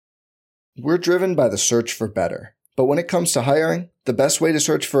We're driven by the search for better. But when it comes to hiring, the best way to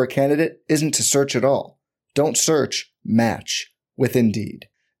search for a candidate isn't to search at all. Don't search, match with Indeed.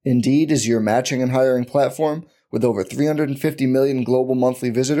 Indeed is your matching and hiring platform with over 350 million global monthly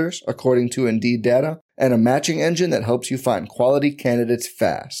visitors, according to Indeed data, and a matching engine that helps you find quality candidates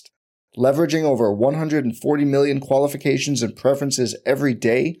fast. Leveraging over 140 million qualifications and preferences every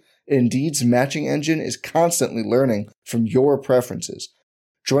day, Indeed's matching engine is constantly learning from your preferences.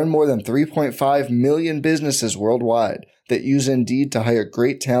 Join more than 3.5 million businesses worldwide that use Indeed to hire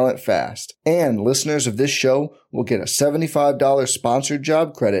great talent fast. And listeners of this show will get a $75 sponsored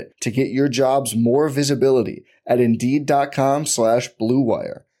job credit to get your jobs more visibility at Indeed.com/Blue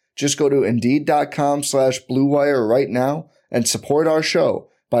Wire. Just go to Indeed.com/Blue Wire right now and support our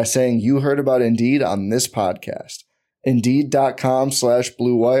show by saying you heard about Indeed on this podcast.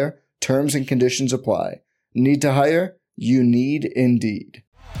 Indeed.com/Blue Wire. Terms and conditions apply. Need to hire? You need Indeed.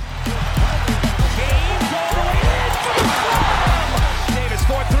 Davis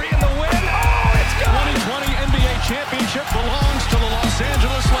 4-3 in the win. Oh, it's good. 2020 NBA championship belongs to the Los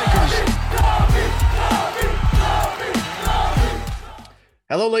Angeles Lakers.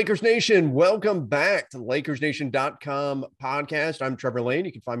 Hello, Lakers Nation. Welcome back to the LakersNation.com podcast. I'm Trevor Lane.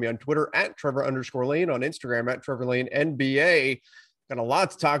 You can find me on Twitter at Trevor_Lane, on Instagram at Trevor Lane NBA. Got a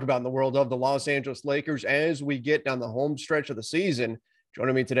lot to talk about in the world of the Los Angeles Lakers as we get down the home stretch of the season.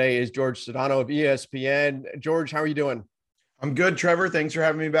 Joining me today is George Sedano of ESPN. George, how are you doing? I'm good, Trevor. Thanks for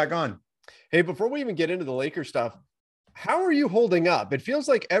having me back on. Hey, before we even get into the Lakers stuff, how are you holding up? It feels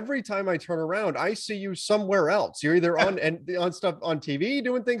like every time I turn around, I see you somewhere else. You're either on stuff on TV,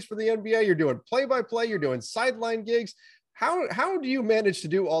 doing things for the NBA, you're doing play-by-play, you're doing sideline gigs. How do you manage to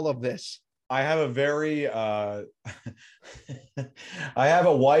do all of this? I have a very, I have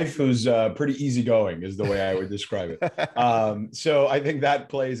a wife who's pretty easygoing is the way I would describe it. So I think that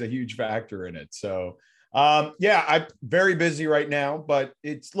plays a huge factor in it. So yeah, I'm very busy right now, but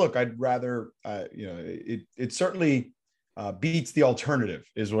I'd rather, it certainly beats the alternative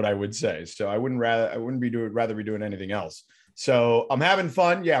is what I would say. So I wouldn't rather be doing anything else. So I'm having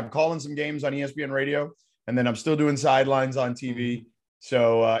fun. Yeah. I'm calling some games on ESPN radio, and then I'm still doing sidelines on TV.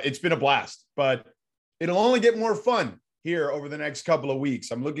 So it's been a blast, but it'll only get more fun here over the next couple of weeks.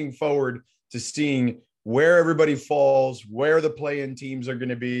 I'm looking forward to seeing where everybody falls, where the play-in teams are going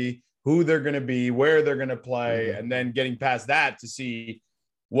to be, who they're going to be, where they're going to play, and then getting past that to see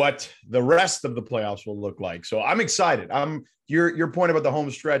what the rest of the playoffs will look like. So I'm excited. Your point about the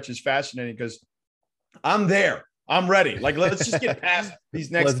home stretch is fascinating because I'm there. I'm ready. Like, let's just get past these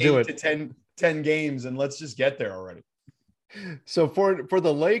next 8 to 10 games and let's just get there already. So for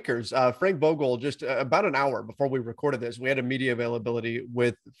the Lakers, Frank Vogel, just about an hour before we recorded this, we had a media availability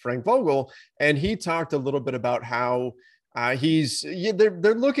with Frank Vogel, and he talked a little bit about how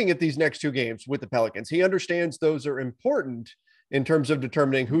they're looking at these next two games with the Pelicans. He understands those are important in terms of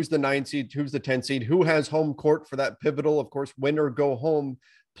determining who's the 9 seed, who's the 10 seed, who has home court for that pivotal, of course, win or go home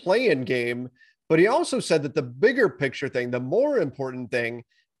play-in game. But he also said that the bigger picture thing, the more important thing,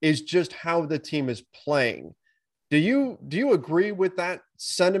 is just how the team is playing. Do you agree with that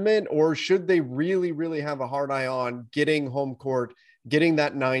sentiment, or should they really, really have a hard eye on getting home court, getting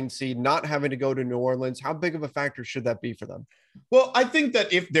that 9 seed, not having to go to New Orleans? How big of a factor should that be for them? Well, I think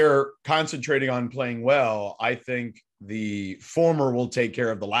that if they're concentrating on playing well, I think the former will take care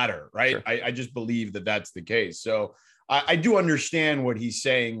of the latter, right? Sure. I just believe that that's the case. So I do understand what he's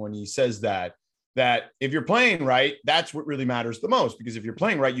saying when he says that if you're playing right, that's what really matters the most, because if you're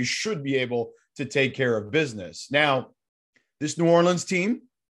playing right, you should be able to take care of business. Now, this New Orleans team,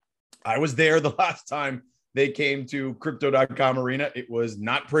 I was there the last time they came to Crypto.com Arena. It was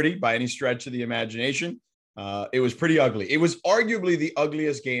not pretty by any stretch of the imagination. It was pretty ugly. It was arguably the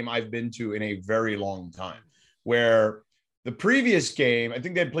ugliest game I've been to in a very long time, where the previous game, I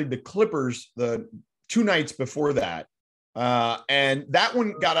think they played the Clippers the 2 nights before that. And that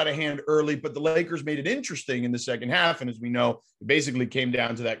one got out of hand early, but the Lakers made it interesting in the second half. And as we know, it basically came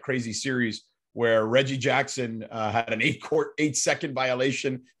down to that crazy series where Reggie Jackson had an 8-second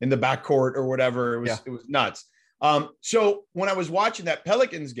violation in the backcourt or whatever. It was nuts. So when I was watching that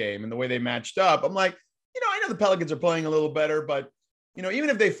Pelicans game and the way they matched up, I'm like, I know the Pelicans are playing a little better, but even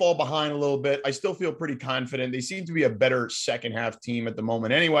if they fall behind a little bit, I still feel pretty confident. They seem to be a better second half team at the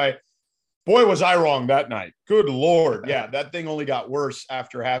moment anyway. Boy, was I wrong that night. Good Lord. Yeah, that thing only got worse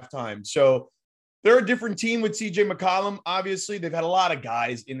after halftime. So they're a different team with CJ McCollum. Obviously, they've had a lot of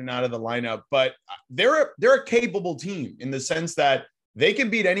guys in and out of the lineup, but they're a capable team in the sense that they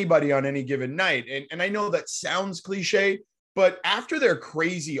can beat anybody on any given night. And I know that sounds cliche, but after their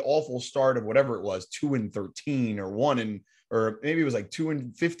crazy, awful start of whatever it was, 2-13 or or maybe it was like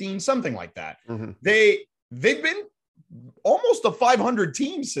 2-15, something like that. Mm-hmm. They've been almost a 500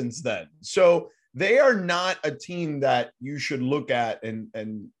 team since then. So they are not a team that you should look at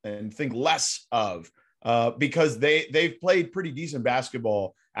and think less of, because they've played pretty decent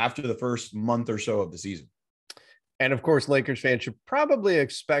basketball after the first month or so of the season. And of course, Lakers fans should probably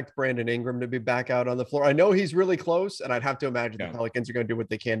expect Brandon Ingram to be back out on the floor. I know he's really close, and I'd have to imagine the Pelicans are going to do what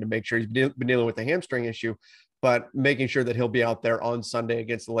they can to make sure he's been dealing with the hamstring issue, but making sure that he'll be out there on Sunday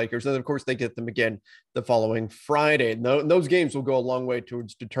against the Lakers. And of course, they get them again the following Friday. And those games will go a long way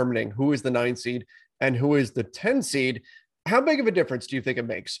towards determining who is the 9 seed and who is the 10 seed. How big of a difference do you think it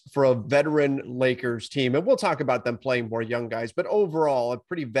makes for a veteran Lakers team? And we'll talk about them playing more young guys, but overall, a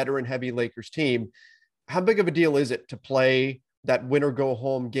pretty veteran-heavy Lakers team. How big of a deal is it to play that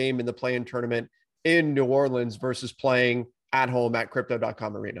win-or-go-home game in the play-in tournament in New Orleans versus playing at home at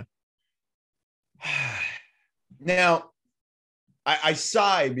Crypto.com Arena? Now, I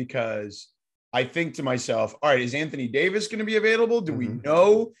sigh because I think to myself, all right, is Anthony Davis going to be available? Do we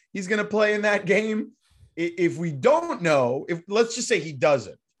know he's going to play in that game? If we don't know, if let's just say he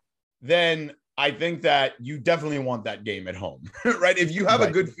doesn't, then I think that you definitely want that game at home, right? If you have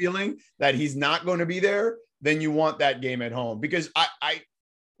a good feeling that he's not going to be there, then you want that game at home, because I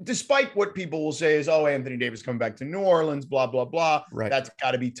despite what people will say is, oh, Anthony Davis coming back to New Orleans, blah, blah, blah. Right. That's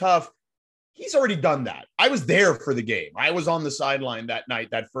got to be tough. He's already done that. I was there for the game. I was on the sideline that night,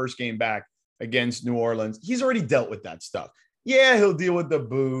 that first game back against New Orleans. He's already dealt with that stuff. Yeah, he'll deal with the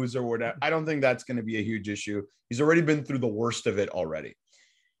booze or whatever. I don't think that's going to be a huge issue. He's already been through the worst of it already.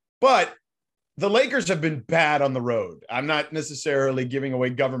 But the Lakers have been bad on the road. I'm not necessarily giving away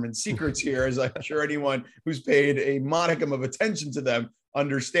government secrets here, as I'm sure anyone who's paid a modicum of attention to them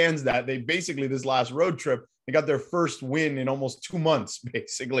understands that. They basically, this last road trip, they got their first win in almost 2 months,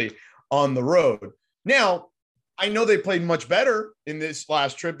 basically, on the road. Now, I know they played much better in this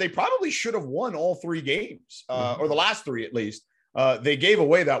last trip. They probably should have won all 3 games, or the last 3 at least. They gave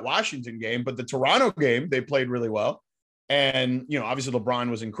away that Washington game, but the Toronto game, they played really well. And, obviously LeBron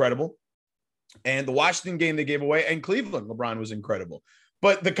was incredible. And the Washington game they gave away, and Cleveland, LeBron was incredible.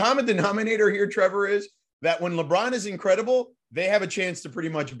 But the common denominator here, Trevor, is that when LeBron is incredible, they have a chance to pretty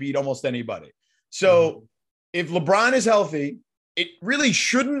much beat almost anybody. So if LeBron is healthy, it really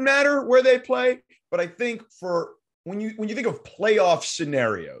shouldn't matter where they play. But I think for when you think of playoff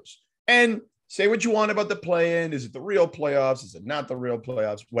scenarios, and say what you want about the play-in, is it the real playoffs? Is it not the real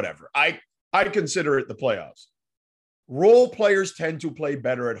playoffs? Whatever. I consider it the playoffs. Role players tend to play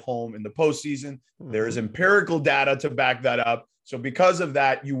better at home in the postseason. There is empirical data to back that up. So because of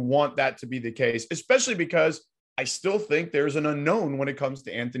that, you want that to be the case, especially because I still think there's an unknown when it comes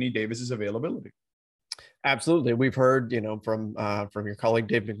to Anthony Davis's availability. Absolutely. We've heard, from your colleague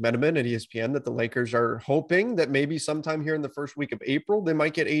Dave McMenamin at ESPN that the Lakers are hoping that maybe sometime here in the first week of April, they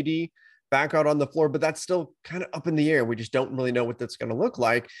might get AD back out on the floor, but that's still kind of up in the air. We just don't really know what that's going to look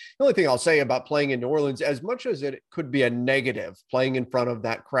like. The only thing I'll say about playing in New Orleans, as much as it could be a negative playing in front of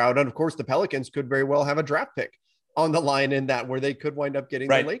that crowd, and of course the Pelicans could very well have a draft pick on the line in that, where they could wind up getting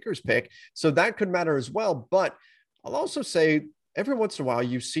the Lakers pick. So that could matter as well. But I'll also say every once in a while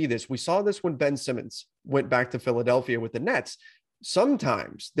you see this. We saw this when Ben Simmons went back to Philadelphia with the Nets.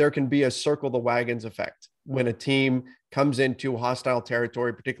 Sometimes there can be a circle the wagons effect when a team comes into hostile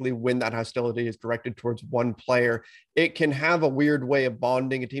territory, particularly when that hostility is directed towards one player. It can have a weird way of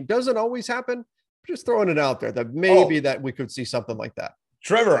bonding a team. Doesn't always happen. Just throwing it out there that maybe that we could see something like that.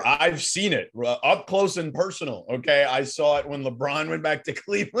 Trevor, I've seen it up close and personal. Okay. I saw it when LeBron went back to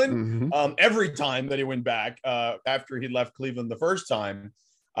Cleveland. Every time that he went back after he left Cleveland the first time,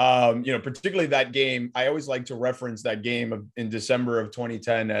 particularly that game, I always like to reference that game in December of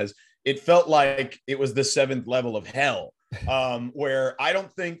 2010 as it felt like it was the 7th level of hell, where I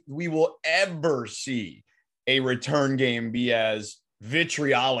don't think we will ever see a return game be as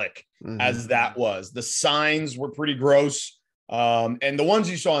vitriolic as that was. The signs were pretty gross. And the ones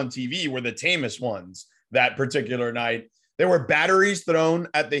you saw on TV were the tamest ones that particular night. There were batteries thrown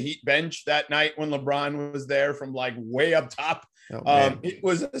at the Heat bench that night when LeBron was there from like way up top. It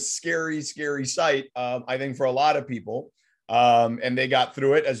was a scary, scary sight, I think, for a lot of people. And they got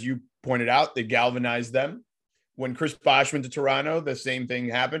through it. As you pointed out, they galvanized them. When Chris Bosh went to Toronto, the same thing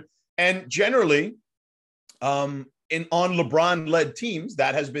happened. And generally, on LeBron-led teams,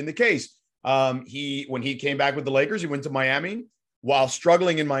 that has been the case. When he came back with the Lakers, he went to Miami. While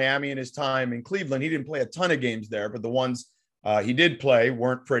struggling in Miami in his time in Cleveland, he didn't play a ton of games there, but the ones he did play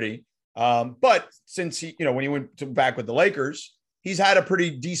weren't pretty. But since when he went back with the Lakers, he's had a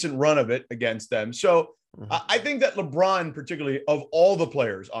pretty decent run of it against them. So I think that LeBron, particularly of all the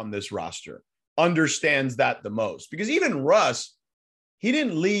players on this roster, understands that the most, because even Russ, he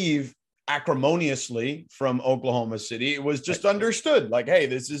didn't leave acrimoniously from Oklahoma City. It was just understood like, hey,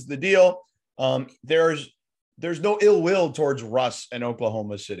 this is the deal. There's no ill will towards Russ and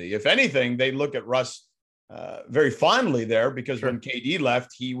Oklahoma City. If anything, they look at Russ very fondly there because when KD left,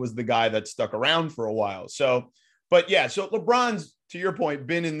 he was the guy that stuck around for a while. So LeBron's, to your point,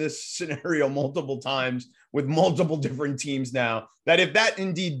 been in this scenario multiple times with multiple different teams now, that if that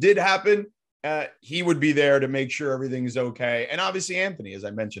indeed did happen, he would be there to make sure everything's okay. And obviously Anthony, as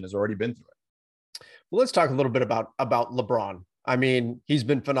I mentioned, has already been through it. Well, let's talk a little bit about LeBron. I mean, he's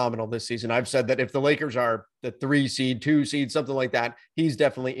been phenomenal this season. I've said that if the Lakers are the 3 seed, 2 seed, something like that, he's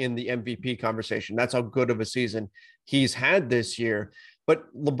definitely in the MVP conversation. That's how good of a season he's had this year.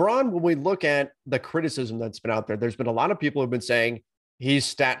 But LeBron, when we look at the criticism that's been out there, there's been a lot of people who've been saying he's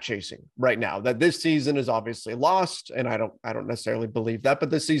stat chasing right now, that this season is obviously lost. And I don't necessarily believe that, but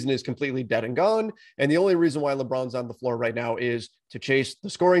this season is completely dead and gone. And the only reason why LeBron's on the floor right now is to chase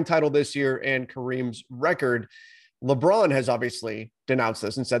the scoring title this year and Kareem's record. LeBron has obviously denounced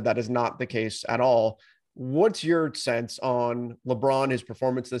this and said that is not the case at all. What's your sense on LeBron, his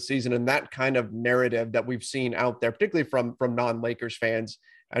performance this season, and that kind of narrative that we've seen out there, particularly from non-Lakers fans,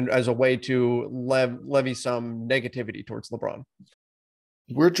 and as a way to levy some negativity towards LeBron?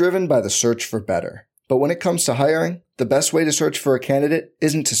 We're driven by the search for better. But when it comes to hiring, the best way to search for a candidate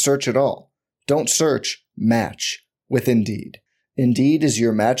isn't to search at all. Don't search, match with Indeed. Indeed is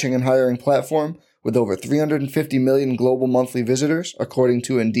your matching and hiring platform with over 350 million global monthly visitors, according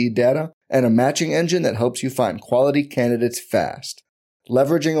to Indeed data, and a matching engine that helps you find quality candidates fast.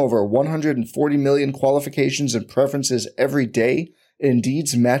 Leveraging over 140 million qualifications and preferences every day,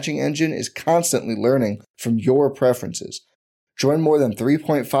 Indeed's matching engine is constantly learning from your preferences. Join more than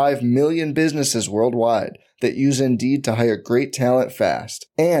 3.5 million businesses worldwide that use Indeed to hire great talent fast.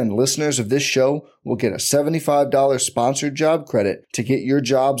 And listeners of this show will get a $75 sponsored job credit to get your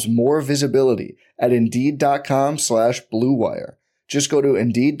jobs more visibility at Indeed.com/Blue Wire. Just go to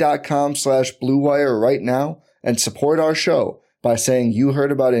Indeed.com/Blue Wire right now and support our show by saying you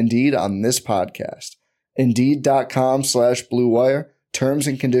heard about Indeed on this podcast. Indeed.com/Blue Wire. Terms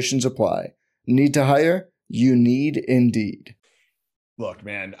and conditions apply. Need to hire? You need Indeed. Look,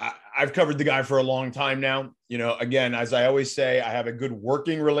 man, I've covered the guy for a long time now. You know, again, as I always say, I have a good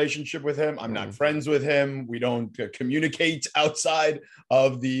working relationship with him. I'm not friends with him. We don't communicate outside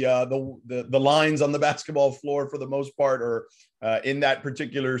of the lines on the basketball floor for the most part, or in that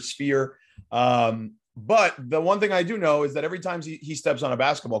particular sphere. But the one thing I do know is that every time he steps on a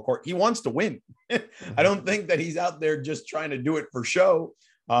basketball court, he wants to win. I don't think that he's out there just trying to do it for show.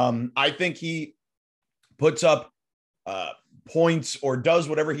 I think he puts up points or does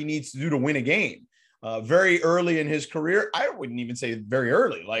whatever he needs to do to win a game. Very early in his career, I wouldn't even say very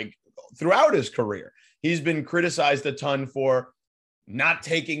early, like throughout his career, he's been criticized a ton for not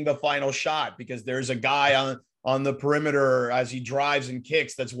taking the final shot because there's a guy on the perimeter as he drives and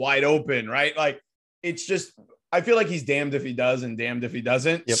kicks that's wide open, right? Like, it's just, I feel like he's damned if he does and damned if he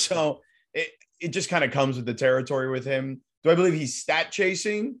doesn't. Yep. So it just kind of comes with the territory with him. Do I believe he's stat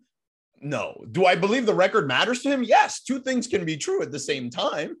chasing? No. Do I believe the record matters to him? Yes. Two things can be true at the same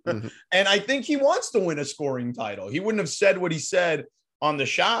time. Mm-hmm. And I think he wants to win a scoring title. He wouldn't have said what he said on the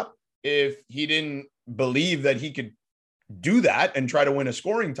shop if he didn't believe that he could do that and try to win a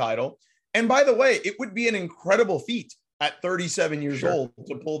scoring title. And by the way, it would be an incredible feat at 37 years old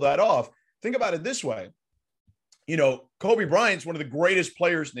to pull that off. Think about it this way. You know, Kobe Bryant's one of the greatest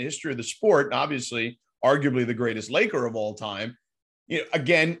players in the history of the sport, and obviously, arguably the greatest Laker of all time. You know,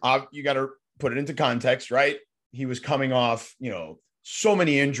 again, you got to put it into context, right? He was coming off, you know, so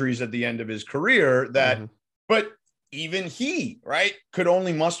many injuries at the end of his career that, but even he, right, could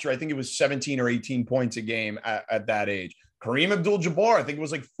only muster, I think it was 17 or 18 points a game at that age. Kareem Abdul-Jabbar, I think it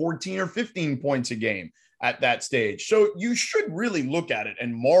was like 14 or 15 points a game at that stage. So you should really look at it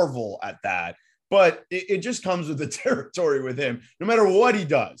and marvel at that. But it just comes with the territory with him, no matter what he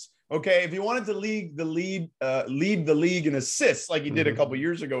does. Okay, if he wanted to lead the league in assists like he did a couple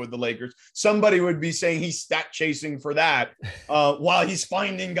years ago with the Lakers, somebody would be saying he's stat chasing for that while he's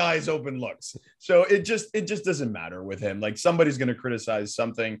finding guys open looks. So it just doesn't matter with him. Like, somebody's going to criticize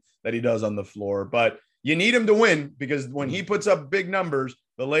something that he does on the floor, but you need him to win, because when he puts up big numbers,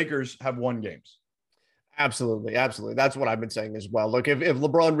 the Lakers have won games. Absolutely. Absolutely. That's what I've been saying as well. Look, if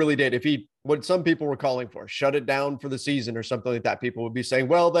LeBron really did, if he what some people were calling for, shut it down for the season or something like that. People would be saying,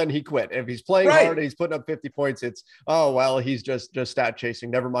 well, then he quit. If he's playing hard and he's putting up 50 points, it's, oh, well, he's just stat chasing.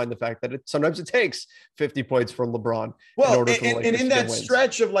 Never mind the fact that sometimes it takes 50 points from LeBron. Well, in order for and in that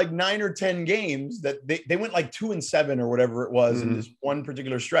stretch of like 9 or 10 games that they went like 2-7 or whatever it was in this one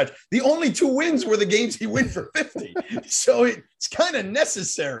particular stretch. The only 2 wins were the games he went for 50. So it's kind of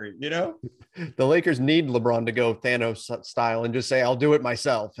necessary, you know? The Lakers need LeBron to go Thanos style and just say, I'll do it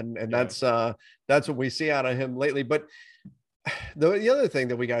myself. And that's what we see out of him lately. But the other thing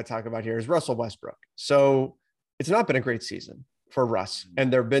that we got to talk about here is Russell Westbrook. So it's not been a great season for Russ.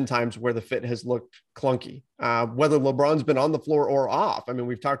 And there have been times where the fit has looked clunky, whether LeBron's been on the floor or off. I mean,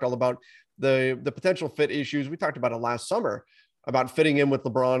 we've talked all about the potential fit issues. We talked about it last summer about fitting in with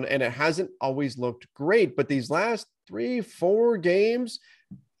LeBron, and it hasn't always looked great. But these last 3-4 games,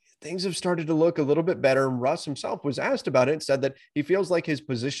 things have started to look a little bit better. And Russ himself was asked about it and said that he feels like his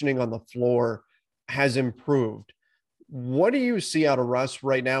positioning on the floor has improved. What do you see out of Russ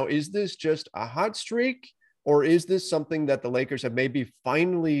right now? Is this just a hot streak, or is this something that the Lakers have maybe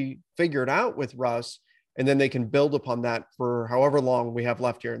finally figured out with Russ, and then they can build upon that for however long we have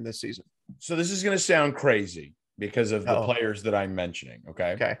left here in this season? So this is going to sound crazy because of the players that I'm mentioning.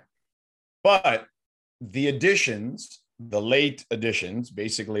 Okay. But the additions, the late additions,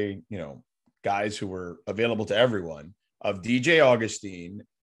 basically, guys who were available to everyone, of DJ Augustine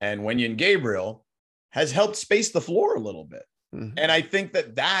and Wenyen Gabriel, has helped space the floor a little bit. And I think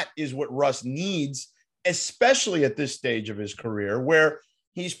that is what Russ needs, especially at this stage of his career, where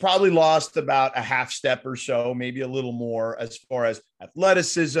he's probably lost about a half step or so, maybe a little more, as far as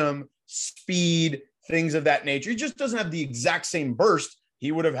athleticism, speed, things of that nature. He just doesn't have the exact same burst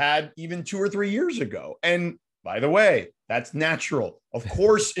he would have had even 2 or 3 years ago. And by the way, that's natural. Of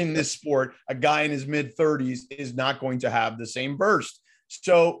course, in this sport, a guy in his mid-30s is not going to have the same burst.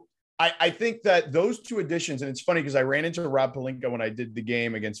 So I think that those 2 additions, and it's funny because I ran into Rob Pelinka when I did the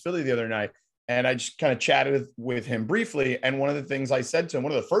game against Philly the other night, and I just kind of chatted with him briefly. And one of the things I said to him,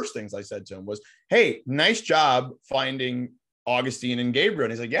 one of the first things I said to him was, hey, nice job finding Augustine and Gabriel.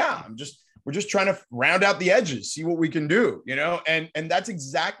 And he's like, yeah, we're just trying to round out the edges, see what we can do, and that's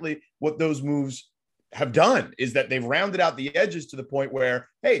exactly what those moves have done, is that they've rounded out the edges to the point where,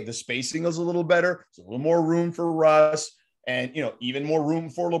 hey, the spacing is a little better. There's a little more room for Russ, and, even more room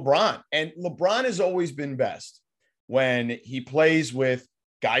for LeBron. And LeBron has always been best when he plays with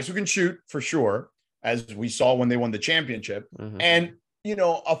guys who can shoot, for sure, as we saw when they won the championship. And,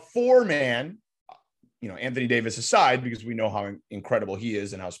 a 4-man, Anthony Davis aside, because we know how incredible he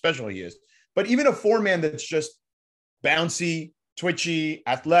is and how special he is, but even a 4-man that's just bouncy, twitchy,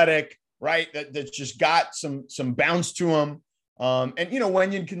 athletic, right? That's just got some bounce to him. And,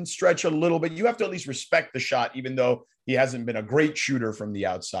 Wenyen can stretch a little bit. You have to at least respect the shot, even though he hasn't been a great shooter from the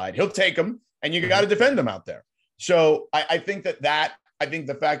outside. He'll take them, and you got to defend him out there. So I think I think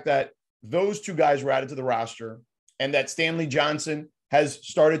the fact that those 2 guys were added to the roster, and that Stanley Johnson has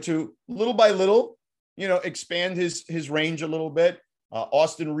started to, little by little, expand his range a little bit.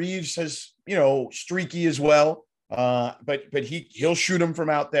 Austin Reeves has, streaky as well. But he'll shoot them from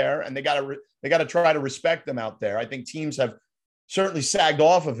out there, and they got to try to respect them out there. I think teams have certainly sagged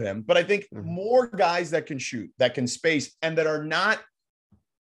off of him, but I think more guys that can shoot, that can space, and that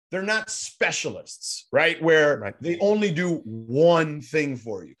they're not specialists, right? Where they only do one thing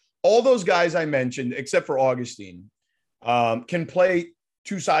for you. All those guys I mentioned, except for Augustine, can play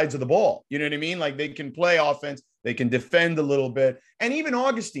 2 sides of the ball. You know what I mean? Like, they can play offense, they can defend a little bit. And even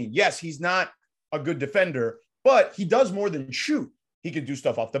Augustine, yes, he's not a good defender, but he does more than shoot. He can do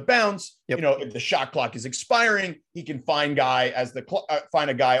stuff off the bounce. If the shot clock is expiring, he can find find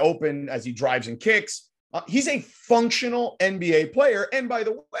a guy open as he drives and kicks. He's a functional NBA player. And by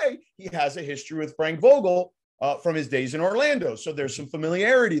the way, he has a history with Frank Vogel from his days in Orlando. So there's some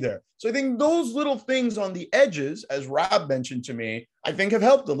familiarity there. So I think those little things on the edges, as Rob mentioned to me, I think have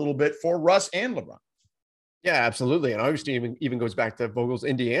helped a little bit for Russ and LeBron. Yeah, absolutely. And Augustine even goes back to Vogel's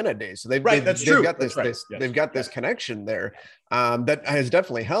Indiana days. So they've got this connection there that has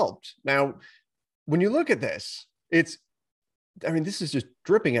definitely helped. Now, when you look at this, this is just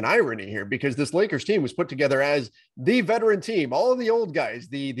dripping in irony here, because this Lakers team was put together as the veteran team, all of the old guys,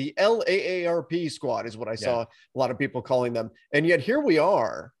 the LAARP squad is what I saw a lot of people calling them. And yet here we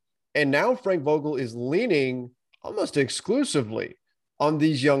are. And now Frank Vogel is leaning almost exclusively on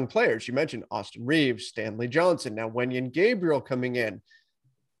these young players. You mentioned Austin Reeves, Stanley Johnson, now Wenyen Gabriel coming in.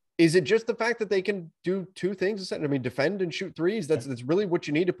 Is it just the fact that they can do 2 things? Defend and shoot threes. That's really what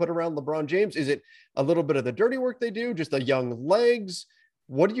you need to put around LeBron James. Is it a little bit of the dirty work they do, just the young legs?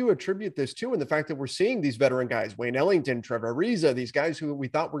 What do you attribute this to? And the fact that we're seeing these veteran guys, Wayne Ellington, Trevor Ariza, these guys who we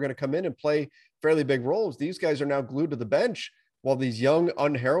thought were going to come in and play fairly big roles, these guys are now glued to the bench, while these young,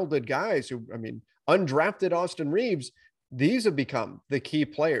 unheralded guys who, I mean, undrafted Austin Reeves, these have become the key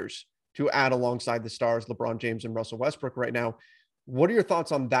players to add alongside the stars, LeBron James and Russell Westbrook right now. What are your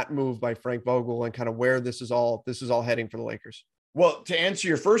thoughts on that move by Frank Vogel and kind of where this is all heading for the Lakers? Well, to answer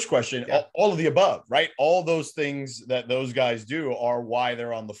your first question, all of the above, right? All those things that those guys do are why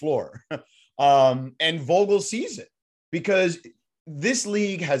they're on the floor. And Vogel sees it because this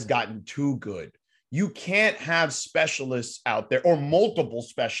league has gotten too good. You can't have specialists out there or multiple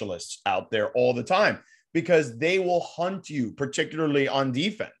specialists out there all the time because they will hunt you, particularly on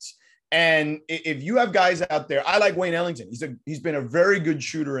defense. And if you have guys out there, I like Wayne Ellington. He's been a very good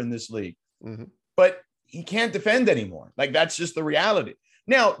shooter in this league, but he can't defend anymore. Like, that's just the reality.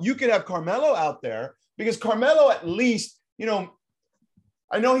 Now, you could have Carmelo out there because Carmelo, at least, you know,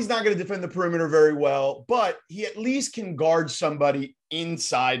 I know he's not going to defend the perimeter very well, but he at least can guard somebody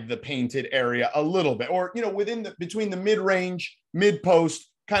inside the painted area a little bit, or, you know, between the mid-range, mid-post,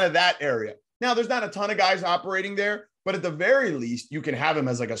 kind of that area. Now, there's not a ton of guys operating there, but at the very least, you can have him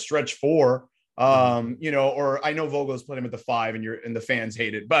as like a stretch four, you know, or I know Vogel's played him at the 5 and the fans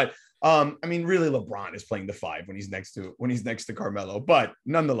hate it, but I mean, really, LeBron is playing the 5 when he's next to Carmelo, but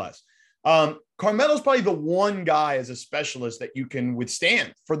nonetheless, Carmelo's probably the one guy as a specialist that you can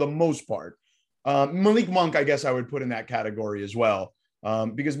withstand for the most part. Malik Monk, I guess I would put in that category as well,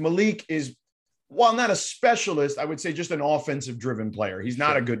 because Malik is, while not a specialist, I would say just an offensive driven player. He's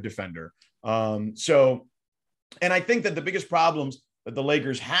not a good defender. And I think that the biggest problems that the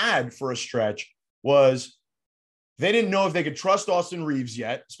Lakers had for a stretch was they didn't know if they could trust Austin Reeves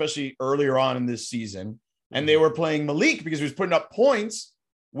yet, especially earlier on in this season. And they were playing Malik because he was putting up points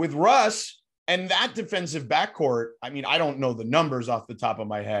with Russ, and that defensive backcourt. I mean, I don't know the numbers off the top of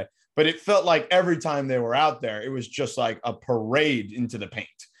my head, but it felt like every time they were out there, it was just like a parade into the paint.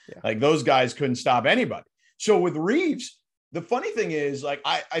 Like, those guys couldn't stop anybody. So with Reeves, the funny thing is, like,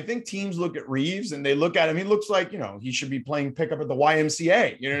 I think teams look at Reeves and they look at him. He looks like, you know, he should be playing pickup at the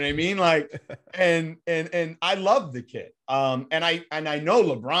YMCA. You know what I mean? Like, and I love the kid. And I know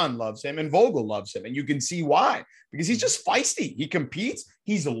LeBron loves him and Vogel loves him. And you can see why, because he's just feisty. He competes.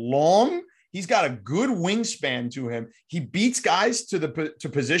 He's long. He's got a good wingspan to him. He beats guys to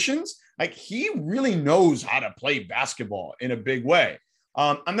positions. Like, he really knows how to play basketball in a big way.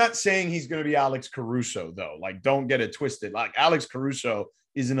 I'm not saying he's going to be Alex Caruso, though. Like, don't get it twisted. Like, Alex Caruso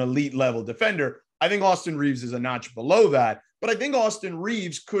is an elite level defender. I think Austin Reeves is a notch below that, but I think Austin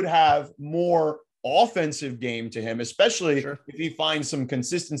Reeves could have more offensive game to him, especially if he finds some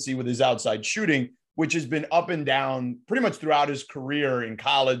consistency with his outside shooting, which has been up and down pretty much throughout his career in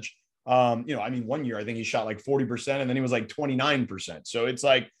college. You know, I mean, one year I think he shot like 40% and then he was like 29%. So it's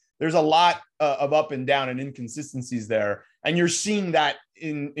like, there's a lot of up and down and inconsistencies there. And you're seeing that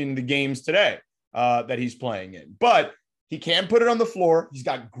in the games today that he's playing in. But he can put it on the floor. He's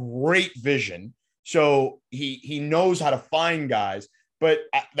got great vision. So he knows how to find guys. But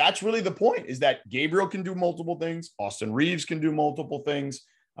that's really the point, is that Gabriel can do multiple things. Austin Reeves can do multiple things.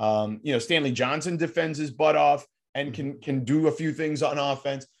 You know, Stanley Johnson defends his butt off and can do a few things on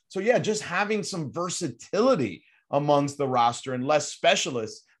offense. So, yeah, just having some versatility amongst the roster and less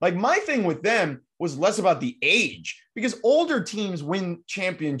specialists. Like, my thing with them was less about the age, because older teams win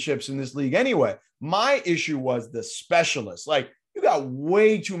championships in this league anyway. My issue was the specialists. Like, you got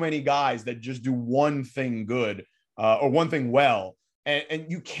way too many guys that just do one thing good or one thing well. And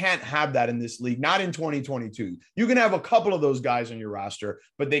you can't have that in this league, not in 2022. You can have a couple of those guys on your roster,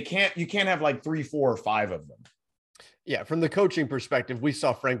 but you can't have like 3, 4, or 5 of them. Yeah. From the coaching perspective, we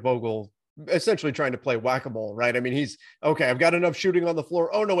saw Frank Vogel essentially trying to play whack-a-mole, right? I mean, he's okay. I've got enough shooting on the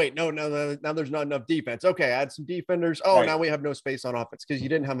floor. Oh no, wait, no. Now there's not enough defense. Okay. Add some defenders. Oh, now we have no space on offense because you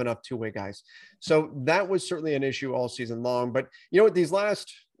didn't have enough two-way guys. So that was certainly an issue all season long. But you know what, these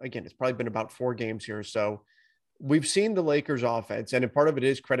last, again, it's probably been about 4 games here or so, we've seen the Lakers offense, and part of it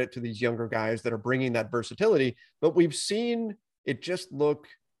is credit to these younger guys that are bringing that versatility, but we've seen it just look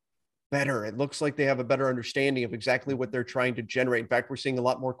better. It looks like they have a better understanding of exactly what they're trying to generate. In fact, we're seeing a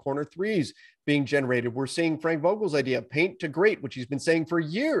lot more corner threes being generated. We're seeing Frank Vogel's idea of paint to great, which he's been saying for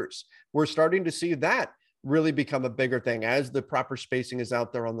years. We're starting to see that really become a bigger thing as the proper spacing is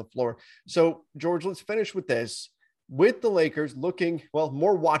out there on the floor. So, George, let's finish with this. With the Lakers looking, well,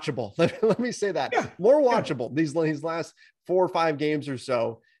 more watchable. Let me say that. Yeah. More watchable these last 4 or 5 games or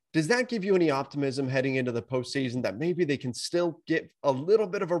so. Does that give you any optimism heading into the postseason that maybe they can still get a little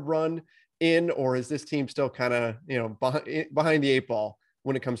bit of a run in, or is this team still kind of, behind the 8 ball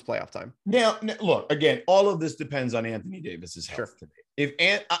when it comes playoff time. Now, look, again, all of this depends on Anthony Davis's health today.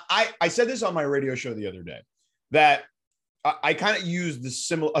 I said this on my radio show the other day, that I kind of used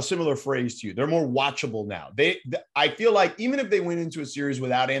a similar phrase to you. They're more watchable now. I feel like even if they went into a series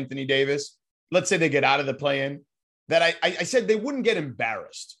without Anthony Davis, let's say they get out of the play-in, that I said they wouldn't get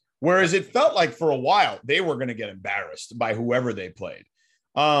embarrassed. Whereas it felt like for a while they were going to get embarrassed by whoever they played,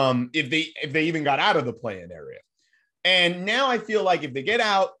 if they even got out of the play-in area. And now I feel like if they get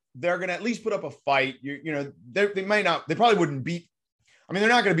out, they're going to at least put up a fight. They probably wouldn't beat. I mean, they're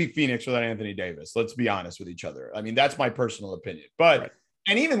not going to beat Phoenix without Anthony Davis. Let's be honest with each other. I mean, that's my personal opinion. But right.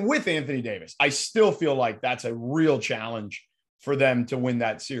 And even with Anthony Davis, I still feel like that's a real challenge for them to win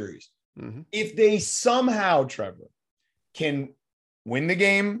that series. Mm-hmm. If they somehow, Trevor, can win the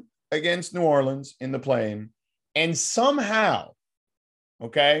game against New Orleans in the play-in and somehow,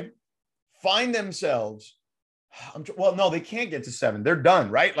 find themselves. Well, no, they can't get to 7. They're done,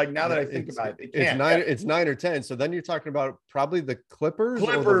 right? Like now that I think about it, they can't. It's 9 or 10. So then you're talking about probably the Clippers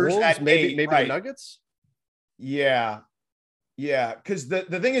or the Wolves, at maybe right. The Nuggets. Yeah. Because the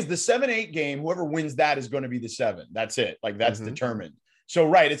thing is, the 7-8 game, whoever wins that is going to be the 7. That's it. Like that's determined. So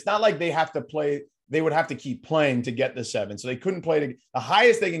right, it's not like they have to play. They would have to keep playing to get the 7. So they couldn't play. The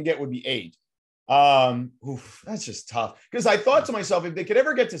highest they can get would be 8. That's just tough. Because I thought to myself, if they could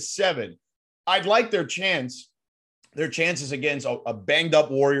ever get to 7, I'd like their chances against a banged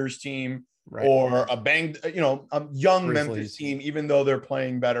up Warriors team, right, or a young Grizzlies. Memphis team, even though they're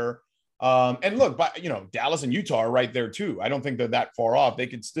playing better. And look, Dallas and Utah are right there too. I don't think they're that far off. They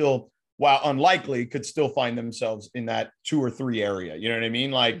could still, while unlikely, could still find themselves in that 2 or 3 area. You know what I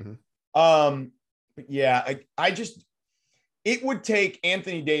mean? Like, but yeah, it would take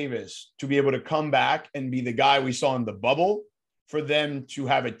Anthony Davis to be able to come back and be the guy we saw in the bubble for them to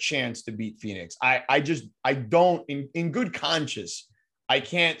have a chance to beat Phoenix. I don't, in good conscience, I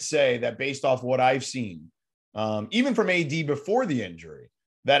can't say that based off what I've seen, even from AD before the injury,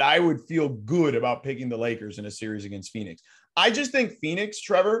 that I would feel good about picking the Lakers in a series against Phoenix. I just think Phoenix,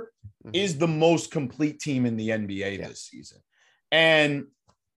 Trevor, is the most complete team in the NBA this season. And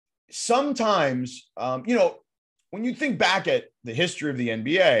sometimes, when you think back at the history of the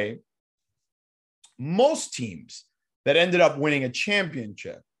NBA, most teams that ended up winning a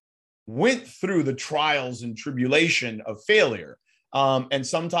championship went through the trials and tribulation of failure. And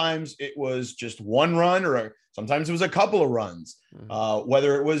sometimes it was just one run, or sometimes it was a couple of runs,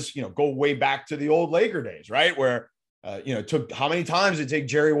 whether it was, go way back to the old Laker days, right? Where, it took, how many times did it take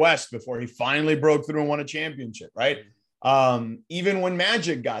Jerry West before he finally broke through and won a championship, right? Even when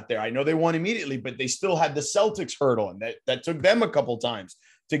Magic got there, I know they won immediately, but they still had the Celtics hurdle, and that took them a couple times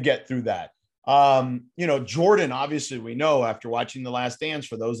to get through that. Jordan, obviously we know after watching The Last Dance,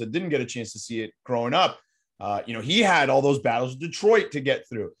 for those that didn't get a chance to see it growing up, he had all those battles with Detroit to get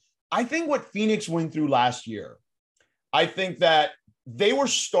through. I think what Phoenix went through last year, I think that they were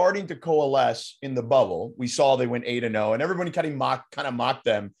starting to coalesce in the bubble. We saw they went 8-0, and everybody kind of mocked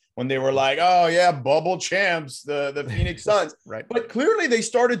them when they were like, oh yeah, bubble champs, the Phoenix Suns. Right. But clearly they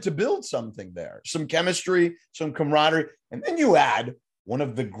started to build something there, some chemistry, some camaraderie. And then you add one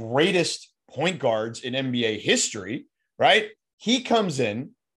of the greatest point guards in NBA history, right? He comes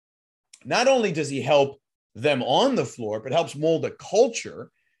in, not only does he help them on the floor, but helps mold a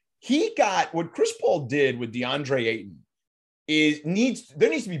culture. He got what Chris Paul did with DeAndre Ayton. There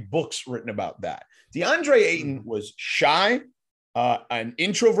needs to be books written about that. DeAndre Ayton was shy, an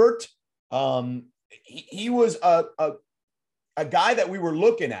introvert. He was a guy that we were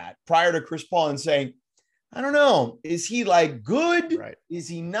looking at prior to Chris Paul and saying, I don't know, is he like good? Right. Is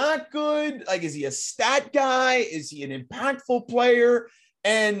he not good? Like, is he a stat guy? Is he an impactful player?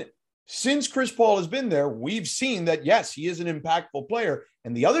 And since Chris Paul has been there, we've seen that, yes, he is an impactful player.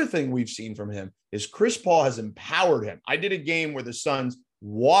 And the other thing we've seen from him is Chris Paul has empowered him. I did a game where the Suns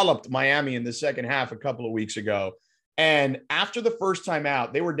walloped Miami in the second half a couple of weeks ago. And after the first time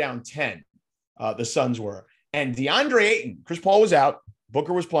out, they were down 10, the Suns were. And DeAndre Ayton, Chris Paul was out,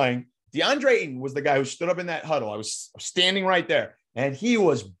 Booker was playing. DeAndre Ayton was the guy who stood up in that huddle. I was standing right there, and he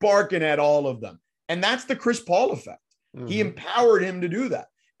was barking at all of them. And that's the Chris Paul effect. He empowered him to do that.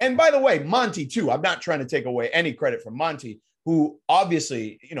 And by the way, Monty too, I'm not trying to take away any credit from Monty, who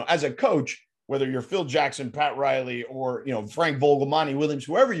obviously, as a coach, whether you're Phil Jackson, Pat Riley, or, Frank Vogel, Monty Williams,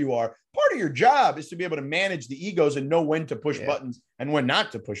 whoever you are, part of your job is to be able to manage the egos and know when to push buttons and when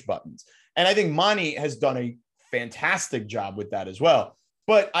not to push buttons. And I think Monty has done a fantastic job with that as well.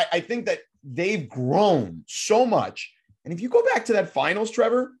 But I think that they've grown so much. And if you go back to that finals,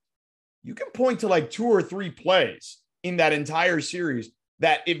 Trevor, you can point to like 2 or 3 plays in that entire series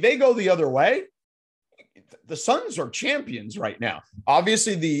that if they go the other way, the Suns are champions right now.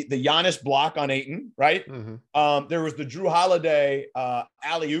 Obviously, the Giannis block on Ayton, right? Mm-hmm. There was the Drew Holiday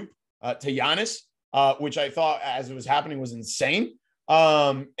alley-oop to Giannis, which I thought, as it was happening, was insane.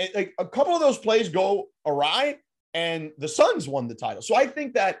 Like a couple of those plays go awry, and the Suns won the title. So I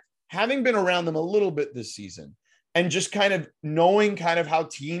think that having been around them a little bit this season, and just kind of knowing kind of how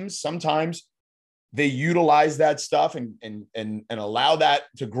teams sometimes they utilize that stuff and allow that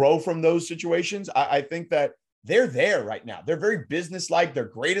to grow from those situations. I think that they're there right now. They're very businesslike. They're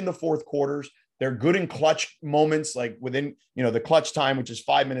great in the fourth quarters. They're good in clutch moments, like within, the clutch time, which is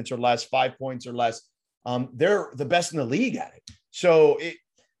 5 minutes or less, 5 points or less. They're the best in the league at it. So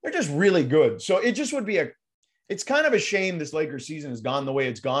they're just really good. So it just would be it's kind of a shame this Lakers season has gone the way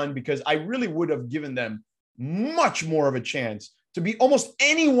it's gone, because I really would have given them much more of a chance to beat almost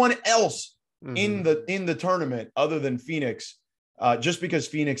anyone else in the tournament other than Phoenix, just because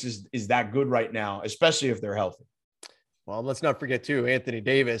Phoenix is that good right now, especially if they're healthy. Well, let's not forget too, Anthony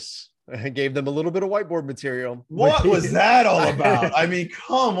Davis gave them a little bit of whiteboard material. What was that all about? I mean,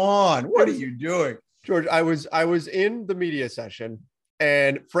 come on, what are you doing? George, I was in the media session,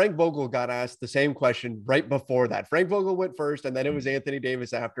 and Frank Vogel got asked the same question right before that. Frank Vogel went first, and then it was Anthony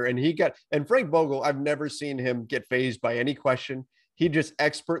Davis after. And Frank Vogel, I've never seen him get fazed by any question. He just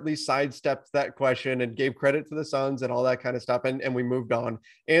expertly sidestepped that question and gave credit to the Suns and all that kind of stuff. And we moved on.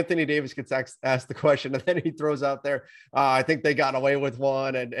 Anthony Davis gets asked the question, and then he throws out there, I think they got away with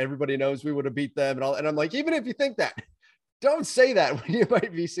one, and everybody knows we would have beat them and all. And I'm like, even if you think that, don't say that when you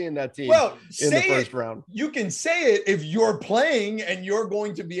might be seeing that team in the first round. You can say it if you're playing and you're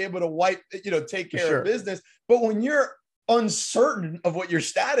going to be able to take care of business. But when you're uncertain of what your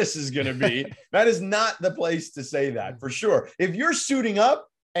status is going to be, that is not the place to say that, for sure. If you're suiting up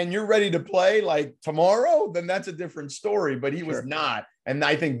and you're ready to play like tomorrow, then that's a different story. But he was not. And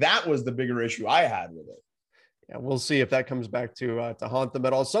I think that was the bigger issue I had with it. Yeah, we'll see if that comes back to haunt them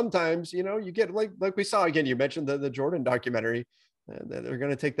at all. Sometimes, you get like we saw again, you mentioned the Jordan documentary, they're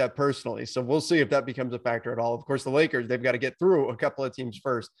going to take that personally. So we'll see if that becomes a factor at all. Of course, the Lakers, they've got to get through a couple of teams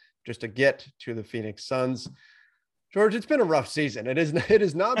first just to get to the Phoenix Suns. George, it's been a rough season. It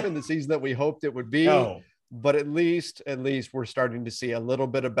has not been the season that we hoped it would be. No. But at least we're starting to see a little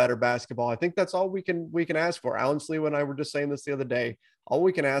bit of better basketball. I think that's all we can ask for. Alan Sleewa and I were just saying this the other day. All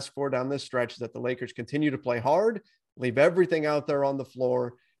we can ask for down this stretch is that the Lakers continue to play hard, leave everything out there on the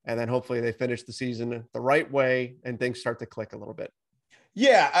floor, and then hopefully they finish the season the right way and things start to click a little bit.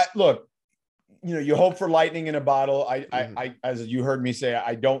 Yeah, look, you hope for lightning in a bottle. I as you heard me say,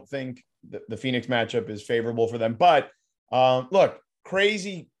 I don't think the Phoenix matchup is favorable for them. But look,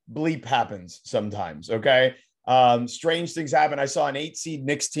 crazy bleep happens sometimes. Okay. Strange things happen. I saw an 8-seed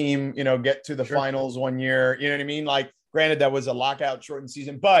Knicks team, get to the finals one year. You know what I mean? Like, granted, that was a lockout shortened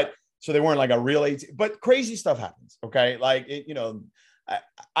season, but so they weren't like a real 8 seed, but crazy stuff happens. Okay. Like,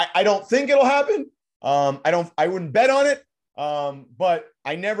 I don't think it'll happen. I wouldn't bet on it. But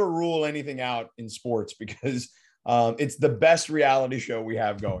I never rule anything out in sports because it's the best reality show we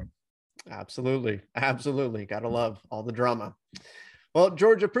have going. Absolutely. Gotta love all the drama. Well,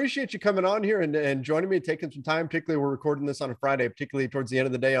 George, appreciate you coming on here and joining me, taking some time. Particularly, we're recording this on a Friday, particularly towards the end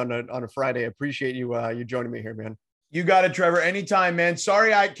of the day on a Friday. I appreciate you joining me here, man. You got it, Trevor. Anytime, man.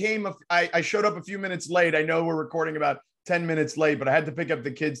 Sorry, I showed up a few minutes late. I know we're recording about 10 minutes late, but I had to pick up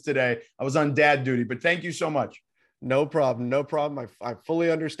the kids today. I was on dad duty, but thank you so much. No problem. I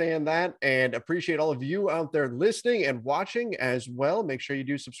fully understand that and appreciate all of you out there listening and watching as well. Make sure you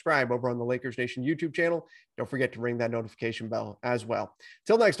do subscribe over on the Lakers Nation YouTube channel. Don't forget to ring that notification bell as well.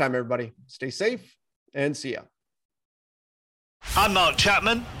 Till next time, everybody, stay safe and see ya. I'm Mark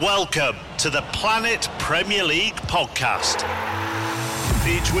Chapman. Welcome to the Planet Premier League podcast.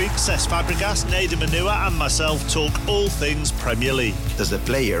 Each week, Cesc Fabregas, Nader Manua and myself talk all things Premier League. As a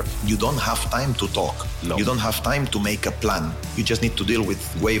player, you don't have time to talk. No. You don't have time to make a plan. You just need to deal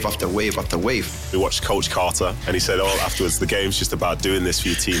with wave after wave after wave. We watched Coach Carter and he said, afterwards, the game's just about doing this for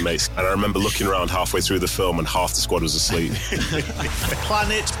your teammates. And I remember looking around halfway through the film and half the squad was asleep.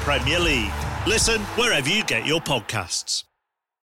 Planet Premier League. Listen wherever you get your podcasts.